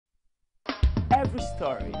every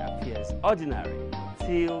story appears ordinary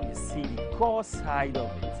till you see the core side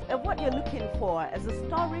of it. And what you're looking for is the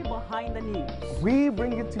story behind the news. We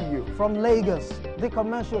bring it to you from Lagos, the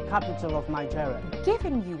commercial capital of Nigeria.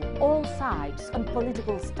 Giving you all sides and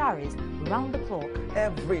political stories round the clock.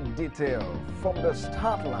 Every detail from the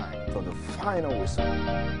start line to the final whistle.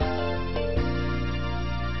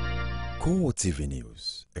 CoreTV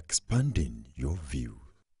News, expanding your view.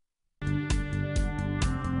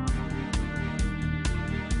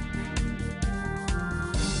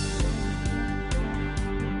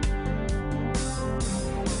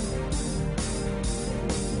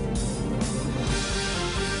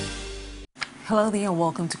 Hello there and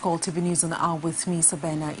welcome to CoreTV News on the Hour with me,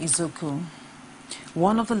 Sabena Izuku.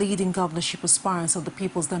 One of the leading governorship aspirants of the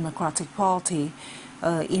People's Democratic Party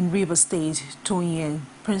in Rivers State, Tonye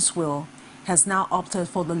Prince-Will, has now opted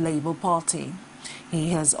for the Labour Party.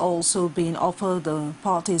 He has also been offered the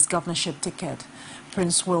party's governorship ticket.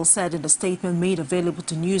 Prince-Will said in a statement made available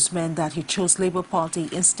to newsmen that he chose Labour Party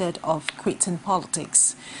instead of quitting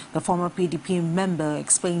politics. The former PDP member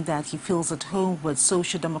explained that he feels at home with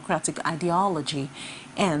social democratic ideology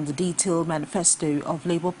and the detailed manifesto of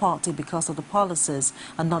Labour Party because of the policies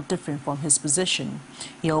are not different from his position.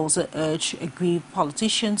 He also urged aggrieved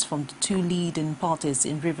politicians from the two leading parties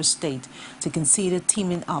in Rivers State to consider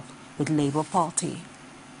teaming up with Labour Party.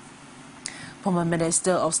 Former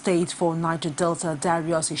Minister of State for Niger Delta,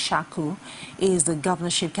 Darius Ishaku, is the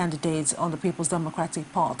governorship candidate on the People's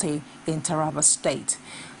Democratic Party in Taraba State.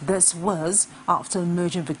 This was after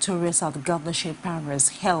emerging victorious at the governorship primaries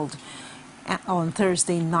held on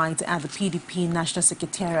Thursday night at the PDP National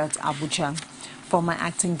Secretariat, Abuja. Former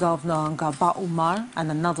acting governor Gaba Umar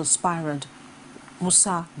and another aspirant,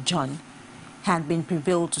 Musa John, had been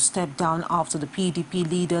prevailed to step down after the PDP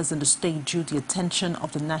leaders in the state drew the attention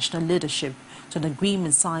of the national leadership to an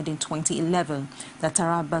agreement signed in 2011 that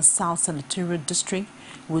Taraba South Senatorial District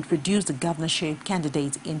would reduce the governorship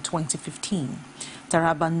candidate in 2015.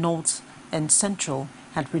 Taraba North and Central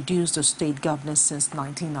had reduced the state governors since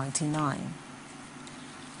 1999.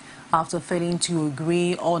 After failing to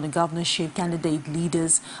agree on the governorship candidate,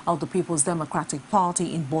 leaders of the People's Democratic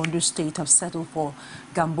Party in Bondo State have settled for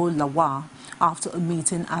Gambo Lawa after a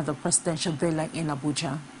meeting at the presidential villa in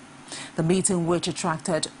Abuja. The meeting, which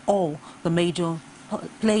attracted all the major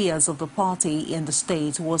players of the party in the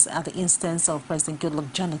state, was at the instance of President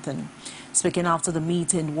Goodluck Jonathan. Speaking after the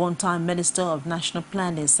meeting, one-time Minister of National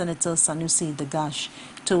Planning, Senator Sanusi Dagash,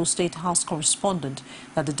 told State House correspondent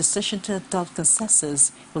that the decision to adopt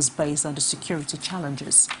consensus was based on the security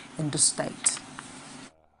challenges in the state.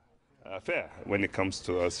 Fair when it comes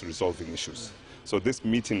to us resolving issues. So this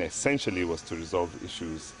meeting essentially was to resolve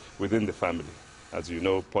issues within the family. As you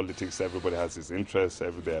know, politics, everybody has its interests,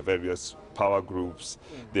 there are various power groups.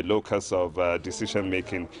 The locus of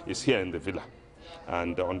decision-making is here in the villa.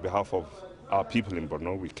 And on behalf of our people in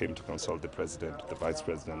Borno, we came to consult the President, the Vice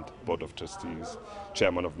President, Board of Trustees,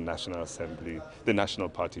 Chairman of the National Assembly, the National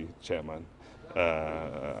Party Chairman,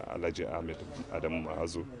 Alhaji Ahmed Adam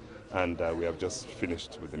Mahazu, and we have just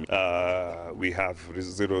finished with the meeting. We have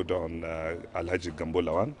zeroed on Alhaji Gambo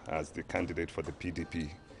Lawan as the candidate for the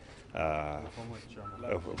PDP.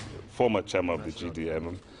 Former chairman of the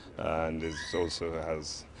GDM, and also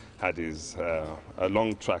has had a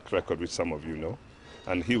long track record, which some of you know,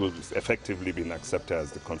 and he will effectively be accepted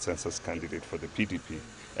as the consensus candidate for the PDP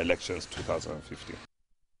elections 2015.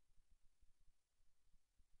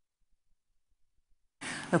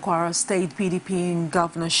 The Kwara State PDP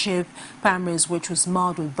governorship primaries, which was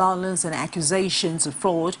marred with violence and accusations of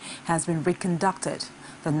fraud, has been reconducted.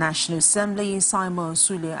 The National Assembly, Simon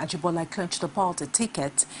Sule Ajibola clinched the party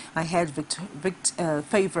ticket ahead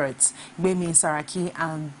favourites Gbemi Saraki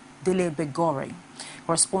and Dele Begore.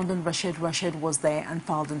 Correspondent Rashid was there and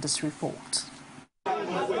filed in this report.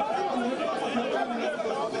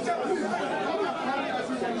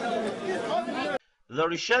 The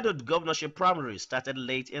rescheduled governorship primary started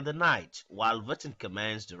late in the night, while voting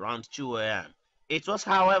commenced around 2 a.m. It was,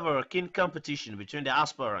 however, a keen competition between the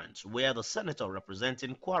aspirants, where the senator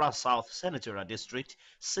representing Kwara South Senatorial District,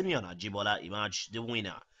 Simeon Ajibola, emerged the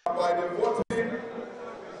winner. By the voting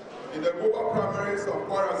in the Guba primaries of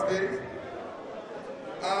Kwara State,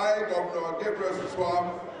 I, Governor Gabriel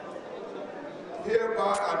Suswam,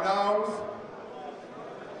 hereby announce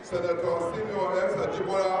Senator Simeon S.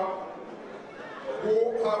 Ajibola, who,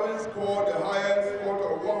 having scored the highest vote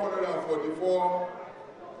of 144,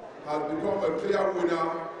 has become a clear winner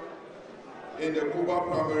in the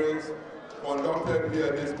Guba primaries conducted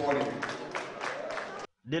here this morning.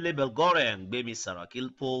 Dele Belgore and Gbemi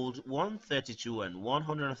Sarakil polled 132 and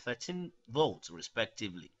 113 votes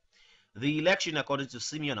respectively. The election, according to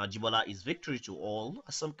Simeon Ajibola, is victory to all,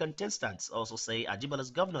 as some contestants also say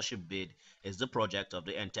Ajibola's governorship bid is the project of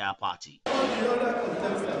the entire party. All the other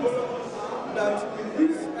contestants that in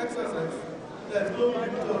this exercise, there's no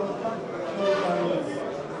victor, no violence.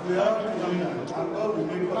 We have to win, and God will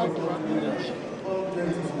make us all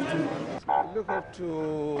 2015. I look up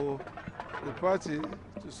to the party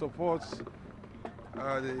to support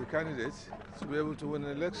the candidate to be able to win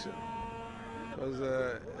an election. Because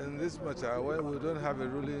in this matter, when we don't have a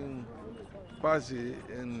ruling party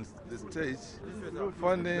in the state,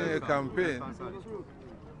 funding a campaign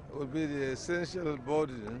would be the essential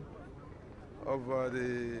burden of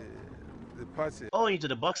the party. Owing to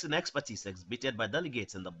the boxing expertise exhibited by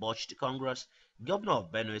delegates in the botched Congress, Governor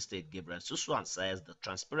of Benue State Gabriel Suswan says the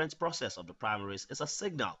transparent process of the primaries is a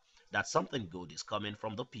signal that something good is coming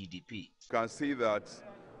from the PDP. You can see that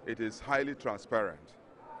it is highly transparent,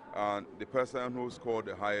 and the person who scored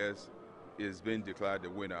the highest is being declared the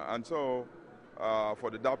winner. And so, for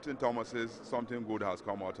the Doubting Thomases, something good has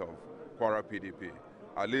come out of Kwara PDP.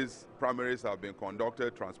 At least primaries have been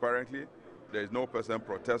conducted transparently. There is no person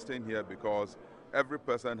protesting here because every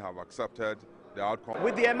person have accepted the outcome.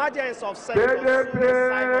 With the emergence of Senator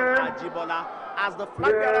Simon Ajibola as the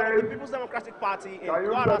flag bearer of the People's Democratic Party in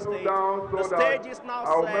Kwara State, the stage is now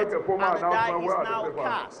set and the die is now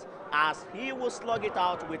cast, as he will slug it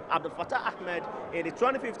out with Abdul Fattah Ahmed in the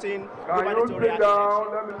 2015 gubernatorial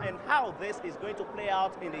election. And how this is going to play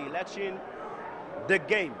out in the election, the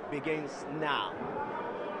game begins now.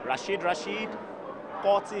 Rashid,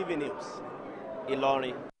 CoreTV News,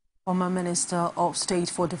 Ilorin. Former Minister of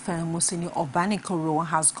State for Defense Musini Obanikoro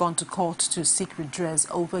has gone to court to seek redress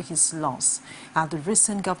over his loss at the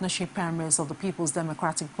recent governorship primaries of the People's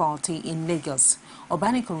Democratic Party in Lagos.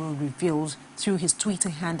 Obanikoro revealed through his Twitter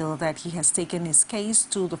handle that he has taken his case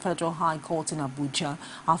to the Federal High Court in Abuja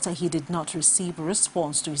after he did not receive a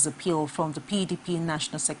response to his appeal from the PDP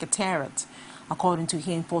National Secretariat. According to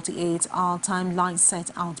him, 48-hour timeline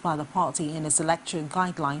set out by the party in its electoral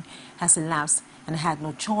guideline has elapsed and had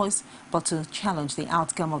no choice but to challenge the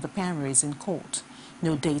outcome of the primaries in court.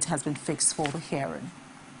 No date has been fixed for the hearing.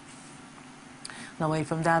 Away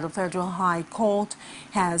from that, the Federal High Court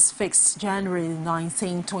has fixed January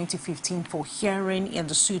 19, 2015 for hearing in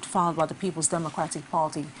the suit filed by the People's Democratic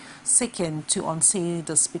Party seeking to unseat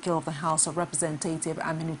the Speaker of the House of Representatives,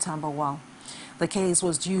 Aminu Tambuwal. The case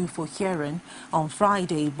was due for hearing on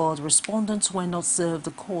Friday, but respondents were not served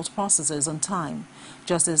the court processes on time.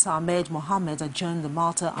 Justice Ahmed Mohammed adjourned the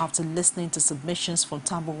matter after listening to submissions from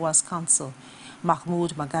Tambuwal's counsel,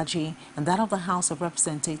 Mahmoud Magaji, and that of the House of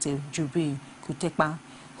Representatives, Jubi Kutekba,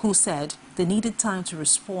 who said they needed time to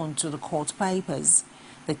respond to the court papers.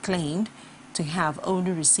 They claimed to have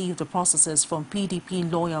only received the processes from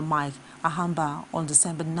PDP lawyer Mike Ahamba on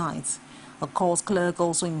December 9th. A court clerk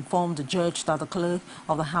also informed the judge that the clerk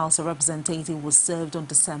of the House of Representatives was served on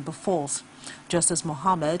December 4th. Justice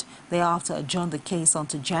Mohammed thereafter adjourned the case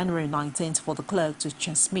until January 19th for the clerk to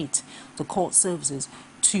transmit the court services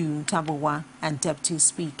to Tambuwal and Deputy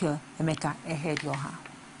Speaker Emeka Ehedioha.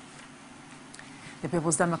 The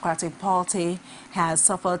People's Democratic Party has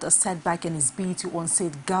suffered a setback in its bid to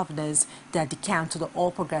unseat governors that decamp to the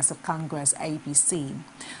All Progressive Congress APC.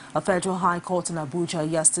 A federal high court in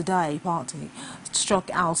Abuja yesterday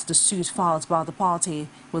struck out the suit filed by the party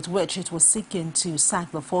with which it was seeking to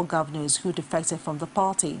sack the 4 governors who defected from the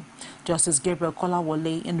party. Justice Gabriel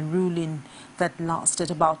Kolawole, in a ruling that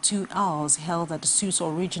lasted about 2 hours, held that the suit's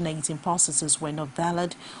originating processes were not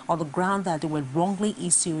valid on the ground that they were wrongly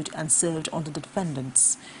issued and served on the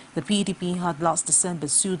defendants. The PDP had last December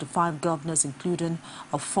sued the 5 governors, including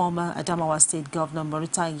a former Adamawa State Governor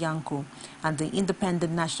Muritai Yanko and the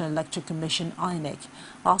Independent National Electoral Commission (INEC),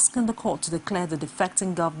 asking the court to declare the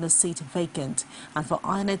defecting governor's seat vacant and for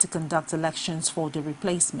INEC to conduct elections for the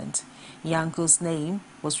replacement. Yanko's name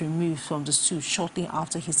was removed from the suit shortly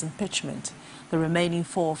after his impeachment. The remaining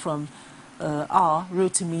 4 are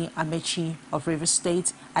Rotimi Amechi of Rivers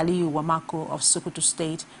State, Aliyu Wamako of Sokoto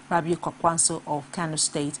State, Rabiu Kwakwanso of Kano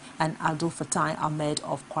State, and Abdul Fatai Ahmed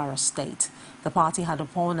of Kwara State. The party had,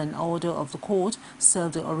 upon an order of the court,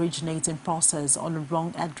 served the originating process on the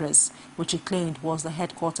wrong address, which it claimed was the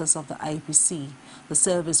headquarters of the APC. The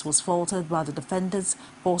service was faulted by the defendants,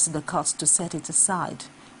 forcing the court to set it aside.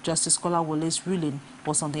 Justice Kolawole's ruling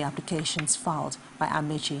was on the applications filed by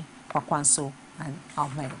Amechi, Kwakwanso, and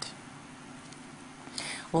Ahmed.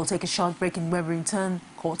 We'll take a short break, and when we return,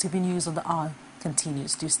 CoreTV News on the Hour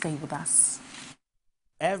continues. Do stay with us.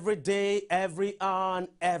 Every day, every hour, and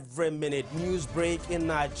every minute, news break in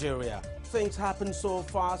Nigeria. things happen so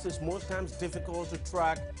fast, it's most times difficult to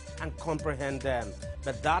track and comprehend them.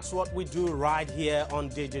 But that's what we do right here on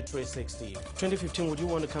Digit 360. 2015, would you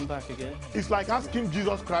want to come back again? It's like asking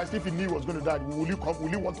Jesus Christ if he knew he was going to die, will you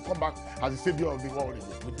want to come back as the savior of the world again?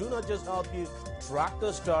 We do not just help you track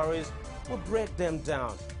the stories, we break them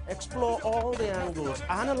down, explore all the angles,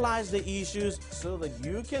 analyze the issues so that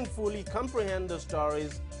you can fully comprehend the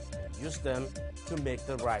stories and use them to make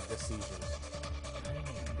the right decisions.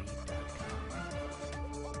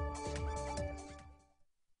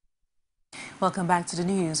 Welcome back to the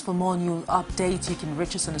news. For more new updates, you can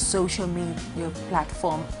reach us on the social media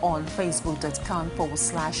platform on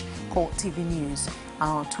facebook.com/CoreTV News,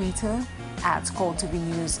 and on Twitter @CoreTV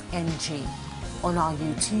News NG, on our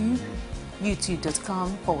YouTube,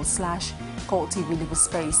 youtube.com/CoreTV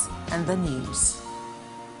Liverspace and the news.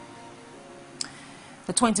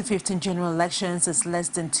 The 2015 general elections is less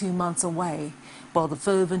than 2 months away, while the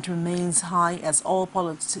fervent remains high as all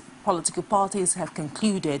political parties have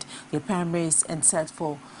concluded their primaries and set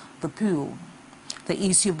for the poll. The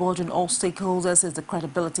issue bordering all stakeholders is the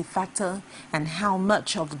credibility factor and how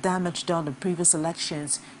much of the damage done in previous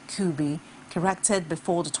elections could be corrected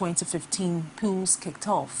before the 2015 polls kicked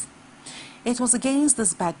off. It was against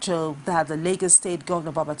this backdrop that the Lagos State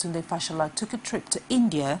Governor Babatunde Fashola took a trip to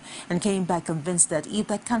India and came back convinced that if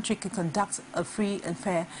that country could conduct a free and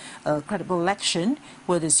fair, credible election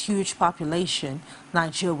with its huge population,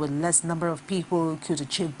 Nigeria with less number of people could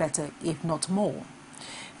achieve better, if not more.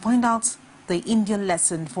 Find out the Indian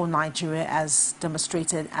lesson for Nigeria as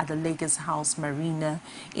demonstrated at the Lagos House Marina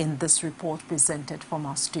in this report presented from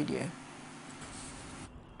our studio.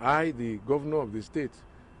 I, the governor of the state,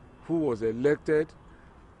 who was elected,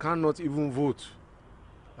 cannot even vote.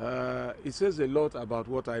 It says a lot about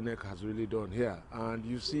what INEC has really done here. And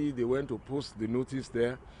you see, they went to post the notice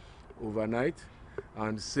there overnight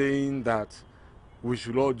and saying that we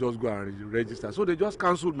should all just go and register. So they just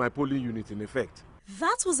cancelled my polling unit in effect.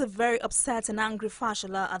 That was a very upset and angry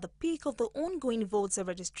Fashola at the peak of the ongoing voter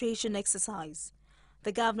registration exercise.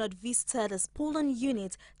 The governor visited his polling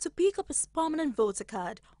unit to pick up his permanent voter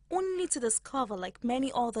card, only to discover, like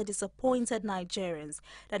many other disappointed Nigerians,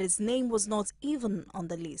 that his name was not even on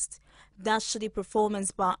the list. That shitty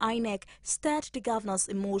performance by INEC stirred the governor's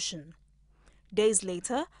emotion. Days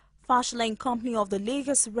later, Fashola, in company of the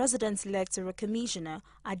Lagos Resident Electoral Commissioner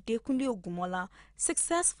Adekunle Ogunmola,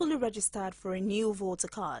 successfully registered for a new voter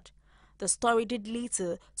card. The story did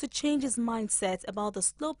little to change his mindset about the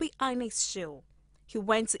sloppy INEC show. He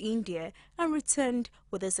went to India and returned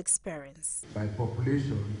with his experience. By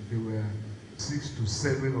population, they were 6 to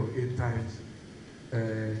 7 or 8 times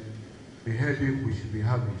the headache we should be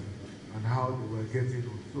having and how they were getting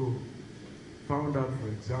on. So, found out, for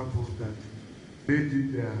example, that they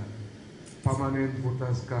did their permanent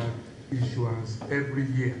voters card issuance every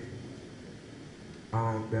year,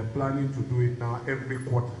 and they're planning to do it now every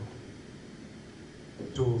quarter.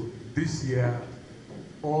 So this year,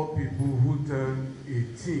 all people who turned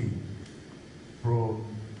 18 from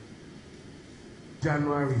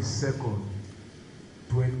January 2nd,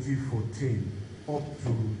 2014 up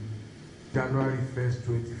to January 1st,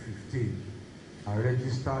 2015 are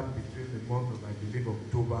registered between the month of, I believe,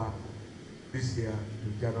 October this year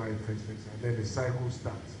to January 1st, and then the cycle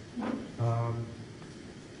starts.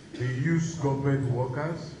 They use government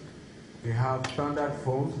workers. They have standard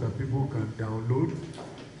forms that people can download,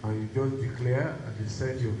 and you just declare and they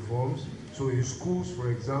send your forms. So in schools, for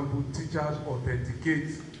example, teachers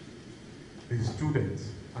authenticate the students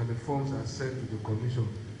and the forms are sent to the commission.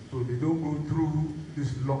 So they don't go through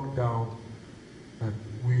this lockdown that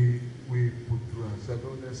we put through ourselves.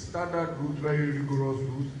 So there's standard rules, very rigorous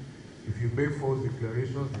rules. If you make false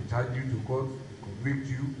declarations, they charge you to court, convict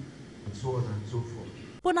you, and so on and so forth.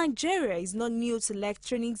 But Nigeria is not new to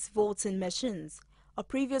electronic voting machines. A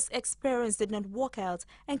previous experience did not work out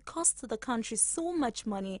and cost the country so much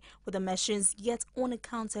money with the machines yet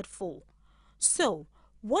unaccounted for. So,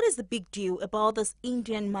 what is the big deal about these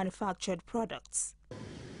Indian manufactured products?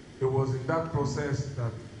 It was in that process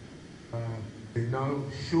that they now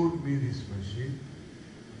showed me this machine.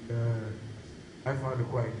 I found it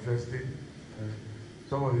quite interesting.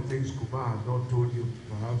 Some of the things Kumar has not told you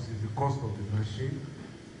perhaps is the cost of the machine.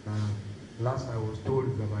 Last I was told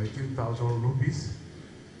is about 18,000 rupees.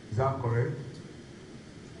 Is that correct?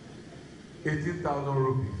 18,000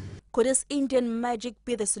 rupees. Could this Indian magic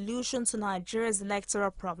be the solution to Nigeria's electoral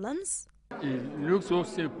problems? It looks so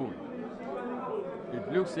simple.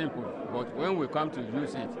 It looks simple, but when we come to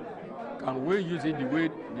use it, can we use it the way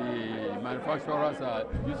the manufacturers are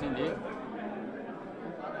using it?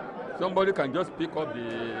 Somebody can just pick up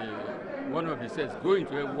the one of the cells, go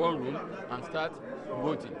into one room and start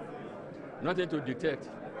voting. Nothing to detect.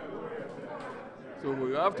 So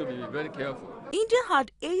we have to be very careful. India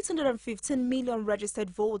had 815 million registered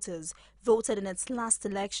voters voted in its last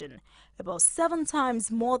election, about 7 times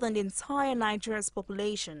more than the entire Nigeria's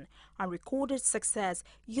population, and recorded success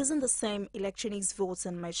using the same electronic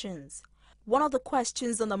voting machines. One of the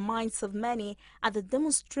questions on the minds of many at the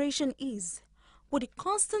demonstration is, would the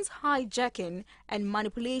constant hijacking and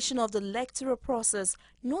manipulation of the electoral process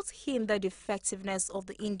not hinder the effectiveness of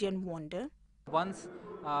the Indian wonder? Once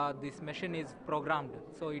this machine is programmed,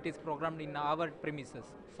 so it is programmed in our premises,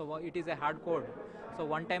 so it is a hard code, so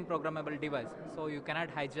one-time programmable device, so you cannot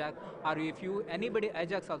hijack, or if you anybody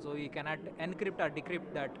hijacks also, you cannot encrypt or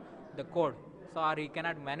decrypt that the code, so or you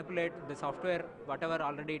cannot manipulate the software whatever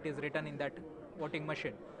already it is written in that voting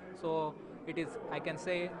machine. So it is, I can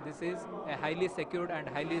say, this is a highly secured and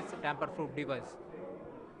highly tamper-proof device.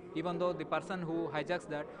 Even though the person who hijacks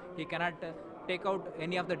that, he cannot take out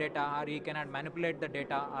any of the data, or he cannot manipulate the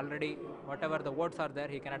data already, whatever the words are there,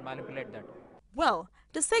 he cannot manipulate that. Well,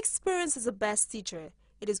 this experience is the best teacher.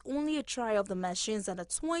 It is only a trial of the machines at the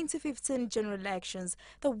 2015 general elections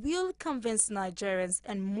that will convince Nigerians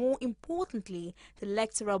and, more importantly, the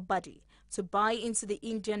electoral body to buy into the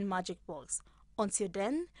Indian magic box. Until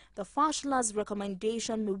then, the Fashala's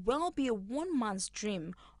recommendation may well be a one-man's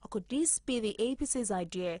dream, or could this be the APC's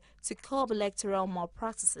idea to curb electoral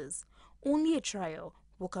malpractices? Only a trial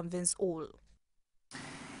will convince all.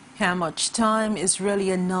 How much time is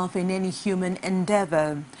really enough in any human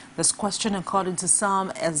endeavor? This question, according to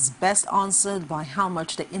some, is best answered by how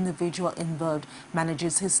much the individual involved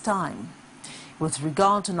manages his time. With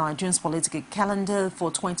regard to Nigeria's political calendar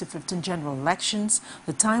for 2015 general elections,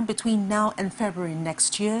 the time between now and February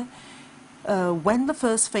next year, when the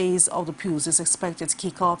first phase of the polls is expected to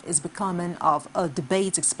kick off, is becoming of a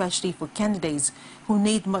debate, especially for candidates who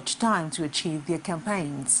need much time to achieve their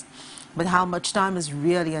campaigns. But how much time is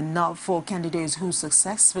really enough for candidates who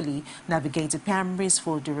successfully navigated primaries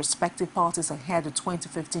for the respective parties ahead of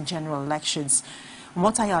 2015 general elections?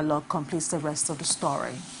 Motayalo completes the rest of the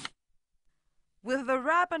story. With the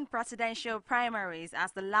rapid presidential primaries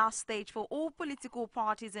as the last stage for all political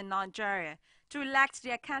parties in Nigeria to elect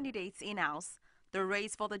their candidates in-house, the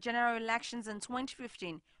race for the general elections in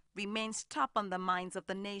 2015 remains top on the minds of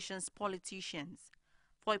the nation's politicians.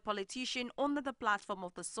 For a politician under the platform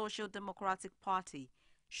of the Social Democratic Party,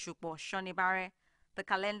 Shukbo Shonibare, the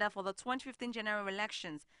calendar for the 2015 general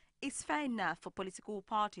elections is fair enough for political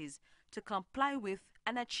parties to comply with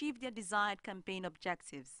and achieve their desired campaign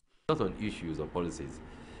objectives. Not on issues or policies,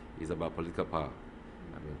 it's about political power.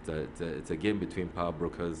 I mean, it's a game between power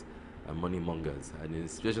brokers and money mongers. And in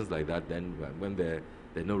situations like that, then when there's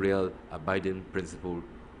no real abiding principle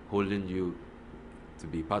holding you to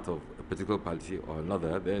be part of a political party or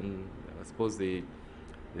another, then I suppose the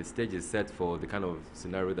stage is set for the kind of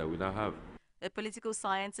scenario that we now have. The political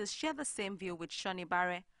scientists share the same view with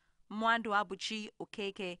Shonibare. Mwando Abuchi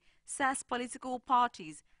Okeke says political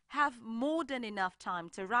parties have more than enough time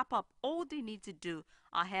to wrap up all they need to do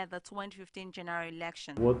ahead of the 2015 general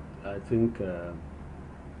election. What I think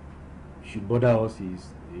should bother us is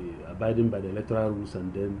abiding by the electoral rules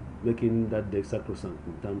and then making that day sacrosanct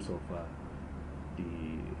in terms of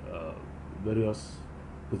the various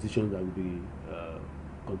positions that will be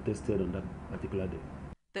contested on that particular day.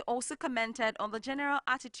 They also commented on the general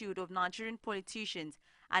attitude of Nigerian politicians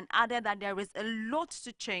and added that there is a lot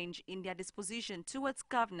to change in their disposition towards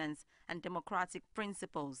governance and democratic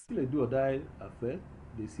principles. They do or die affair.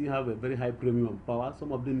 They still have a very high premium on power.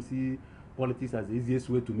 Some of them see politics as the easiest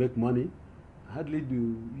way to make money. Hardly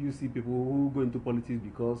do you see people who go into politics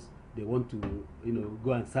because they want to,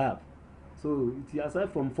 go and serve. So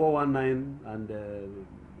aside from 419 and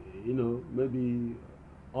maybe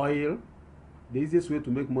oil, the easiest way to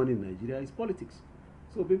make money in Nigeria is politics.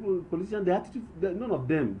 So politicians, none of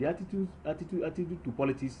them, the attitude to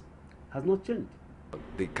politics has not changed.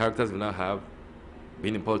 The characters we now have,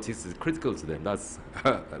 being in politics is critical to them. That's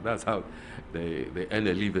how they earn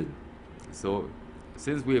a living. So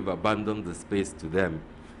since we have abandoned the space to them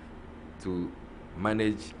to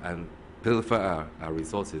manage and pilfer our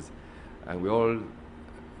resources, and we all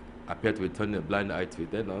appear to be turning a blind eye to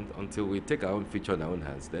it, then until we take our own future in our own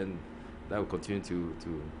hands, then that will continue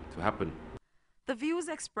to happen. The views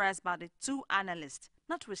expressed by the two analysts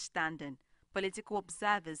notwithstanding, political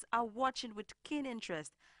observers are watching with keen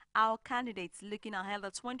interest how candidates looking ahead of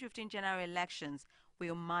the 2015 general elections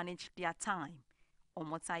will manage their time.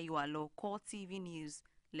 Omotayo Alo, CoreTV News,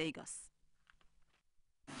 Lagos.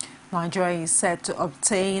 Nigeria is set to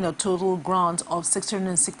obtain a total grant of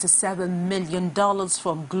 $667 million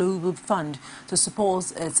from Global Fund to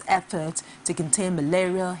support its effort to contain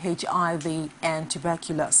malaria, HIV, and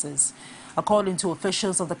tuberculosis. According to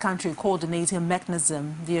officials of the country coordinating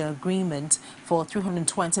mechanism, the agreement for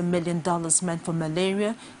 $320 million meant for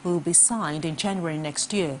malaria will be signed in January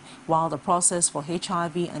next year, while the process for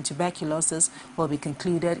HIV and tuberculosis will be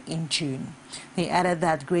concluded in June. They added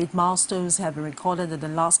that great milestones have been recorded in the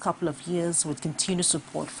last couple of years with continued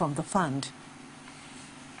support from the fund.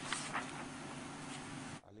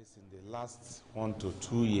 At least in the last 1 to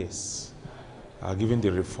 2 years, given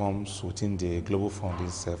the reforms within the Global Fund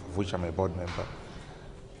itself, of which I'm a board member,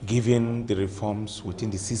 given the reforms within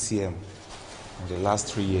the CCM in the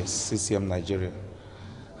last 3 years, CCM Nigeria,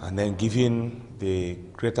 and then given the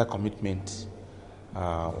greater commitment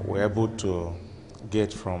we're able to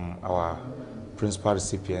get from our principal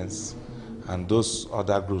recipients and those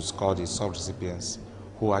other groups called the sub-recipients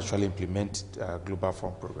who actually implement Global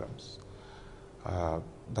Fund programs.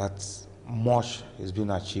 That much is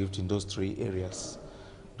being achieved in those 3 areas,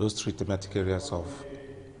 those 3 thematic areas of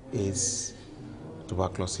AIDS,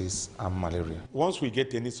 tuberculosis, and malaria. Once we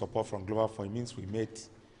get any support from Global Fund, it means we made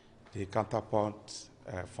the counterpart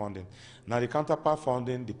funding. Now, the counterpart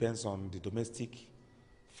funding depends on the domestic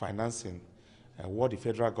financing, what the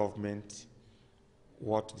federal government,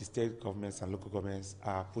 what the state governments and local governments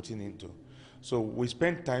are putting into. So we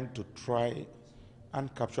spend time to try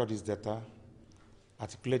and capture this data,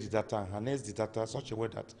 articulate the data, and harness the data in such a way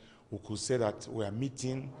that we could say that we are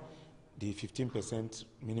meeting the 15%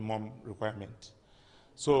 minimum requirement.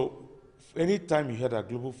 So anytime you hear that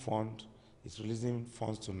Global Fund is releasing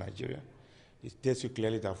funds to Nigeria, it tells you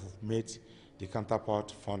clearly that we've made the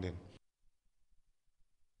counterpart funding.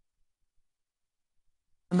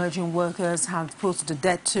 Emerging workers have put the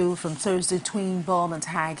death toll from Thursday's twin bomb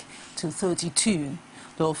attack to 32.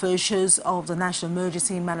 The officials of the National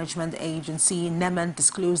Emergency Management Agency, NEMA,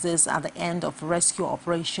 disclosed this at the end of a rescue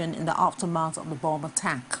operation in the aftermath of the bomb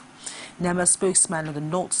attack. NEMA spokesman of the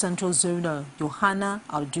North Central Zone, Johanna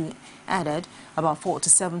Aldu, added about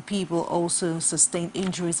 47 people also sustained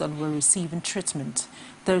injuries and were receiving treatment.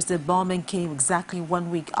 Thursday bombing came exactly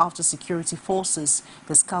 1 week after security forces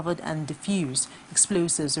discovered and defused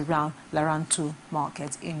explosives around Laranto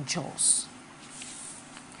Market in Jos.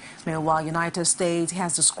 Meanwhile, United States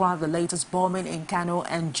has described the latest bombing in Kano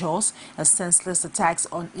and Jos as senseless attacks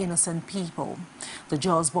on innocent people. The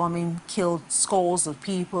Jos bombing killed scores of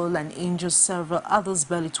people and injured several others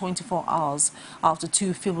barely 24 hours after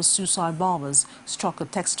 2 famous suicide bombers struck a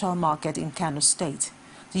textile market in Kano State.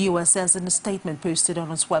 The U.S. says in a statement posted on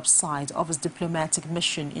its website of its diplomatic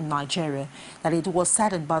mission in Nigeria that it was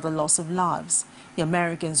saddened by the loss of lives. The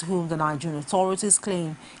Americans, whom the Nigerian authorities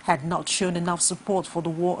claim had not shown enough support for the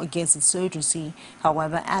war against insurgency,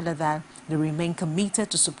 however, added that they remain committed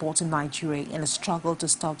to supporting Nigeria in a struggle to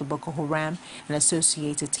stop the Boko Haram and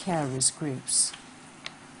associated terrorist groups.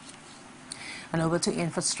 And over to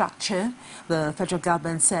infrastructure, the federal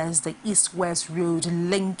government says the east-west road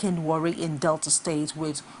linking Warri in Delta State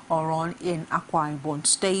with Oron in Akwa Ibom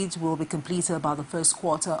State will be completed by the first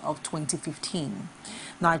quarter of 2015.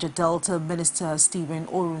 Niger Delta Minister Stephen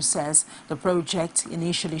Oru says the project,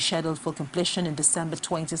 initially scheduled for completion in December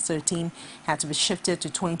 2013, had to be shifted to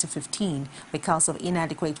 2015 because of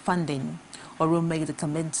inadequate funding. Oru made the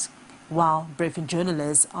comment while briefing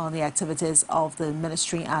journalists on the activities of the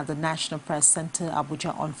ministry at the National Press Center,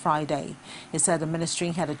 Abuja, on Friday. He said the ministry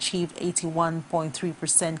had achieved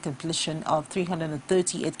 81.3% completion of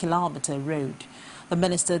 338-kilometer road. The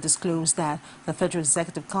minister disclosed that the Federal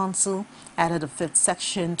Executive Council added a 5th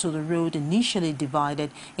section to the road initially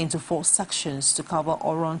divided into 4 sections to cover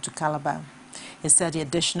Oron to Calabar. He said the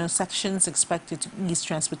additional sections expected to ease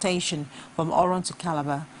transportation from Oron to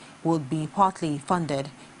Calabar would be partly funded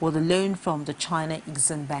with a loan from the China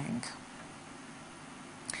Exim Bank.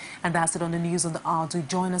 And that's it on the news on the hour. Do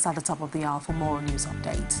join us at the top of the hour for more news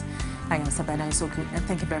updates. I am Sabena Isoku, and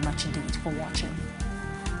thank you very much indeed for watching.